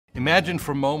Imagine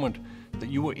for a moment that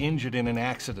you were injured in an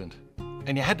accident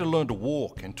and you had to learn to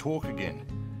walk and talk again.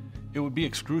 It would be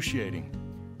excruciating.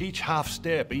 Each half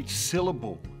step, each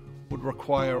syllable would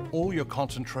require all your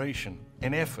concentration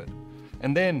and effort.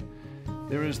 And then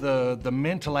there is the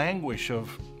mental anguish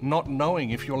of not knowing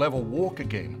if you'll ever walk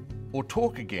again or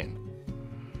talk again.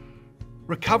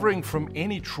 Recovering from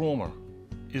any trauma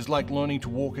is like learning to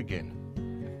walk again.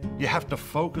 You have to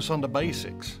focus on the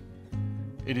basics.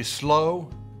 It is slow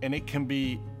and it can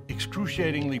be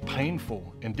excruciatingly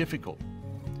painful and difficult.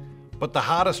 But the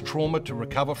hardest trauma to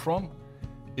recover from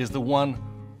is the one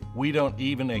we don't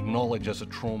even acknowledge as a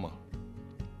trauma.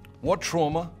 What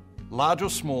trauma, large or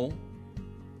small,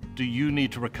 do you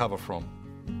need to recover from?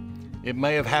 It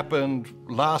may have happened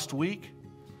last week.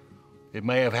 It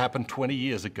may have happened 20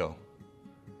 years ago.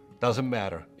 Doesn't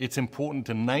matter. It's important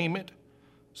to name it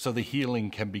so the healing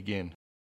can begin.